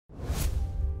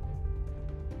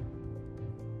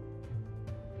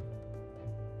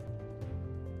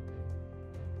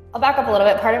I'll back up a little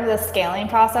bit. Part of the scaling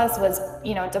process was,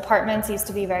 you know, departments used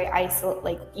to be very isolated.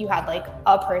 Like you had like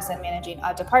a person managing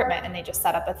a department and they just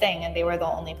set up a thing and they were the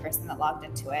only person that logged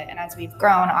into it. And as we've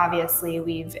grown, obviously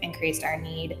we've increased our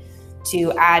need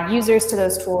to add users to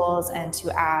those tools and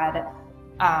to add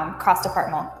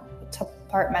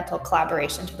cross-departmental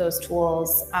collaboration to those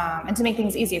tools, and to make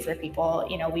things easier for people.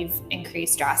 You know, we've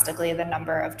increased drastically the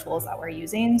number of tools that we're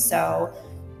using. So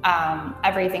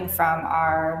everything from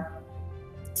our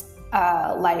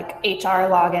like HR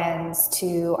logins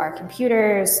to our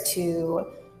computers to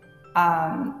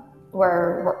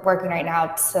we're working right now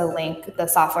to link the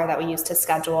software that we use to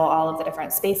schedule all of the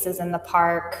different spaces in the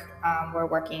park. We're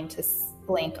working to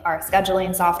link our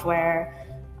scheduling software,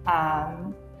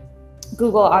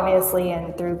 Google, obviously,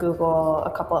 and through Google,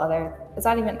 a couple other, is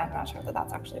that even, I'm not sure that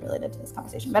that's actually related to this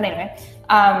conversation, but anyway,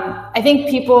 I think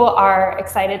people are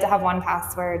excited to have one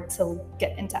password to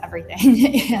get into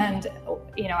everything. And,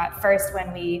 you know, at first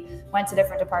when we went to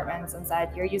different departments and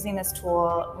said, you're using this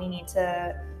tool, we need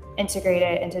to integrate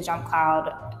it into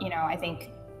JumpCloud, you know, I think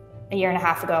a year and a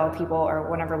half ago, people, or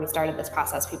whenever we started this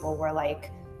process, people were like,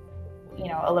 you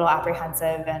know, a little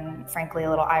apprehensive and frankly, a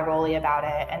little eye-rolly about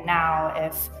it. And now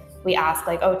if we ask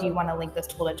like, oh, do you want to link this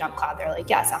tool to JumpCloud? They're like,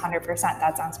 yes, 100%,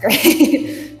 that sounds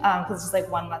great. Because it's just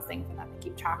like one less thing for them to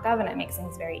keep track of, and it makes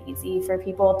things very easy for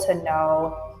people to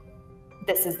know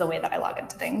this is the way that I log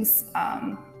into things.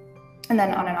 And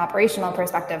then on an operational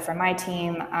perspective for my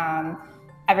team,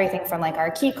 everything from like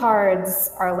our key cards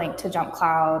are linked to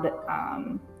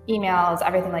JumpCloud, emails,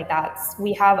 everything like that.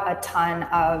 We have a ton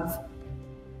of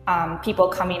people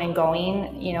coming and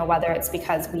going, you know, whether it's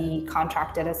because we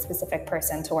contracted a specific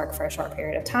person to work for a short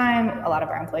period of time. A lot of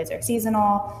our employees are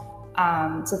seasonal.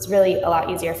 So it's really a lot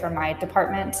easier for my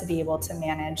department to be able to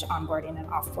manage onboarding and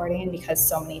offboarding because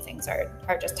so many things are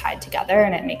just tied together,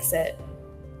 and it makes it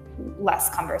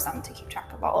less cumbersome to keep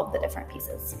track of all of the different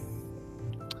pieces.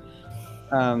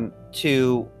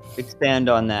 To expand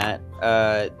on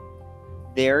that,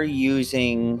 they're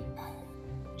using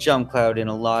JumpCloud in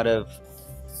a lot of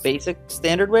basic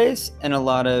standard ways and a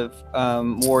lot of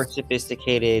more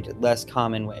sophisticated, less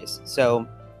common ways. So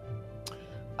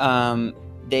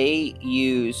they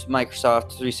use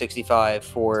Microsoft 365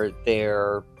 for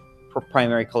their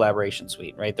primary collaboration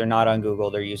suite, right? They're not on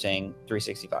Google, they're using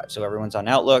 365. So everyone's on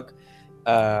Outlook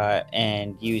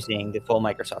and using the full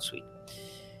Microsoft suite.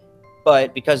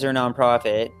 But because they're a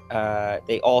nonprofit,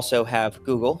 they also have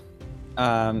Google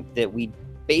that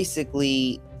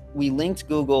we linked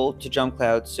Google to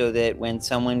JumpCloud so that when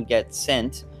someone gets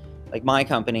sent, like my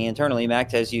company internally,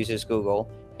 Macktez uses Google,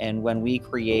 and when we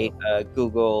create a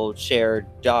Google shared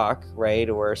doc, right,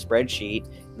 or a spreadsheet,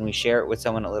 and we share it with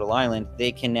someone at Little Island,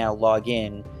 they can now log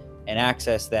in and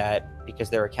access that because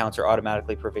their accounts are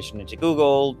automatically provisioned into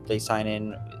Google. They sign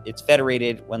in, it's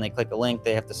federated. When they click a link,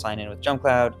 they have to sign in with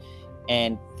JumpCloud,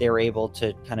 and they're able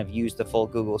to kind of use the full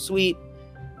Google suite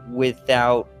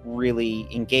without really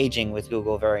engaging with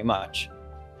Google very much.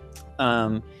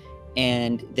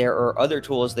 And there are other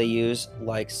tools they use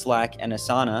like Slack and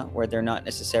Asana, where they're not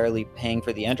necessarily paying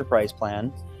for the enterprise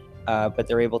plan, but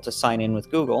they're able to sign in with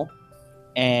Google.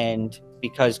 And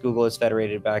because Google is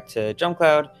federated back to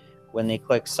JumpCloud, when they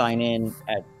click sign in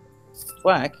at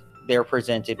Slack, they're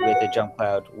presented with a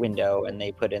JumpCloud window, and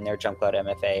they put in their JumpCloud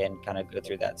MFA and kind of go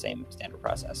through that same standard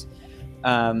process.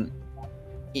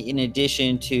 In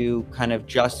addition to kind of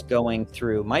just going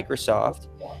through Microsoft,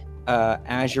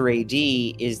 Azure AD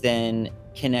is then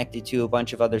connected to a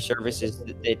bunch of other services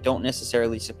that don't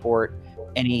necessarily support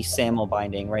any SAML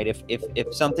binding, right?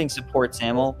 If something supports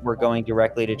SAML, we're going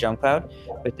directly to JumpCloud,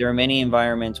 but there are many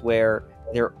environments where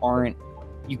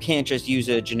you can't just use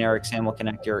a generic SAML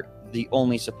connector. The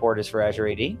only support is for Azure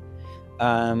AD.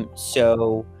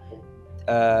 So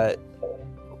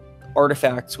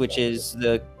Artifacts, which is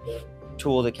the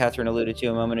tool that Catherine alluded to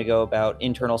a moment ago about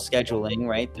internal scheduling,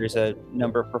 right? There's a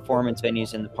number of performance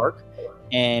venues in the park,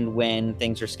 and when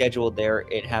things are scheduled there,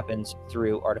 it happens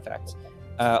through Artifacts.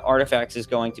 Artifacts is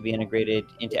going to be integrated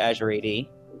into Azure AD,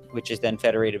 which is then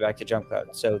federated back to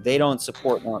JumpCloud. So they don't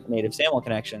support native SAML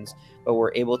connections, but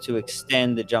we're able to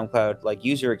extend the JumpCloud like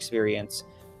user experience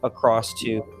across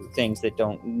to things that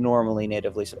don't normally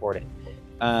natively support it.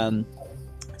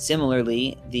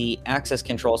 Similarly, the access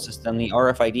control system, the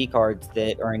RFID cards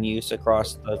that are in use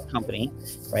across the company,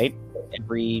 right?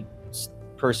 Every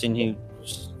person who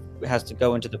has to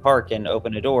go into the park and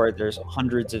open a door, there's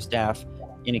hundreds of staff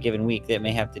in a given week that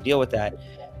may have to deal with that.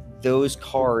 Those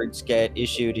cards get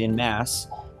issued in mass,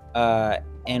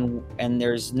 and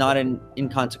there's not an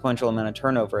inconsequential amount of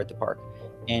turnover at the park.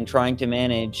 And trying to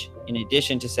manage, in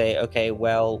addition to say, okay,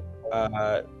 well,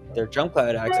 their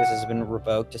JumpCloud access has been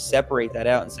revoked, to separate that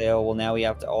out and say, oh, well, now we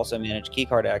have to also manage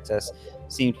keycard access,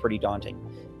 seemed pretty daunting.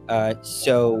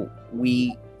 So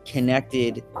we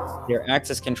connected their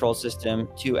access control system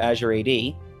to Azure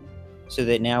AD, so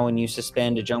that now when you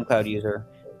suspend a JumpCloud user,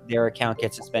 their account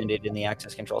gets suspended in the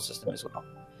access control system as well.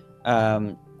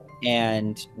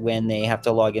 And when they have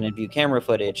to log in and view camera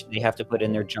footage, they have to put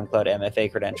in their JumpCloud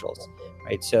MFA credentials,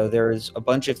 right? So there's a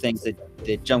bunch of things that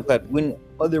JumpCloud wouldn't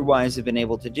otherwise have been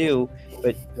able to do,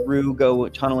 but through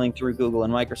tunneling through Google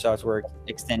and Microsoft, we're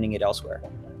extending it elsewhere.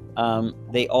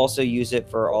 They also use it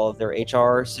for all of their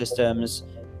HR systems,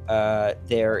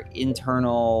 their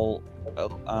internal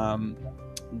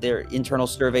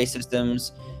survey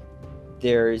systems.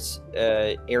 There's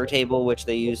Airtable, which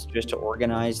they use just to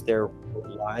organize their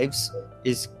lives,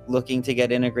 is looking to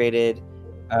get integrated.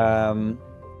 Let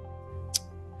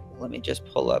me just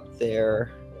pull up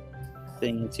their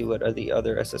thing and see what are the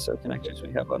other SSO connectors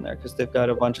we have on there, because they've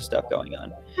got a bunch of stuff going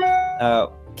on.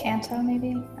 Canto,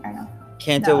 maybe? I don't know.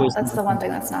 Canto no, was that's the one thing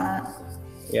that's not.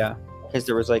 Yeah, because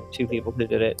there was like 2 people who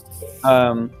did it.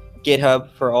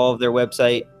 GitHub for all of their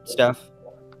website stuff.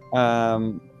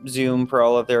 Zoom for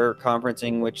all of their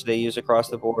conferencing, which they use across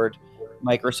the board.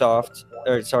 Microsoft,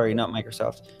 or sorry, not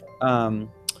Microsoft.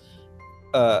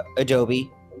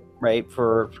 Adobe, right,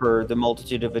 for the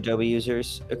multitude of Adobe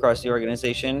users across the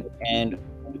organization, and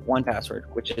 1Password,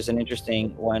 which is an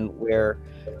interesting one where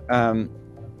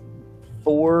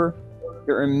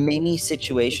there are many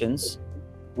situations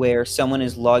where someone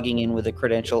is logging in with a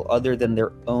credential other than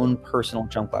their own personal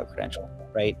JumpCloud credential,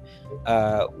 right?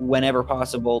 Whenever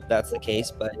possible, that's the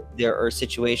case, but there are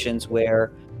situations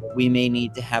where we may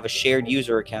need to have a shared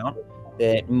user account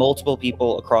that multiple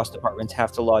people across departments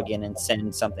have to log in and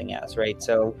send something as, right?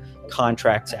 So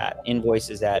contracts at,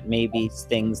 invoices at, maybe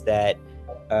things that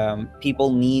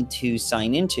people need to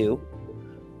sign into,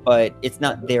 but it's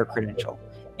not their credential.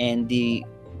 And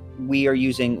we are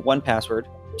using 1Password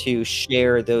to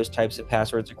share those types of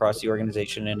passwords across the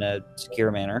organization in a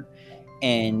secure manner.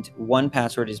 And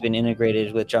 1Password has been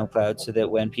integrated with JumpCloud so that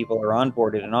when people are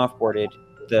onboarded and offboarded,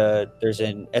 there's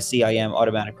an SCIM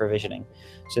automatic provisioning,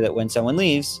 so that when someone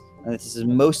leaves, and this is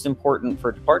most important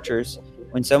for departures,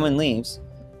 when someone leaves,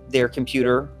 their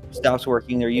computer stops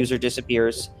working, their user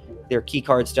disappears, their key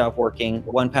cards stop working,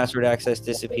 1Password access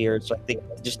disappears. So I think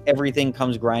just everything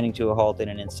comes grinding to a halt in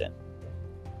an instant.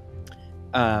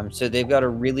 So they've got a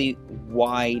really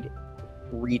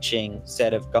wide-reaching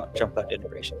set of JumpCloud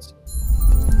integrations.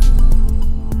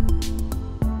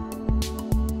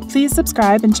 Please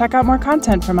subscribe and check out more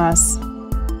content from us.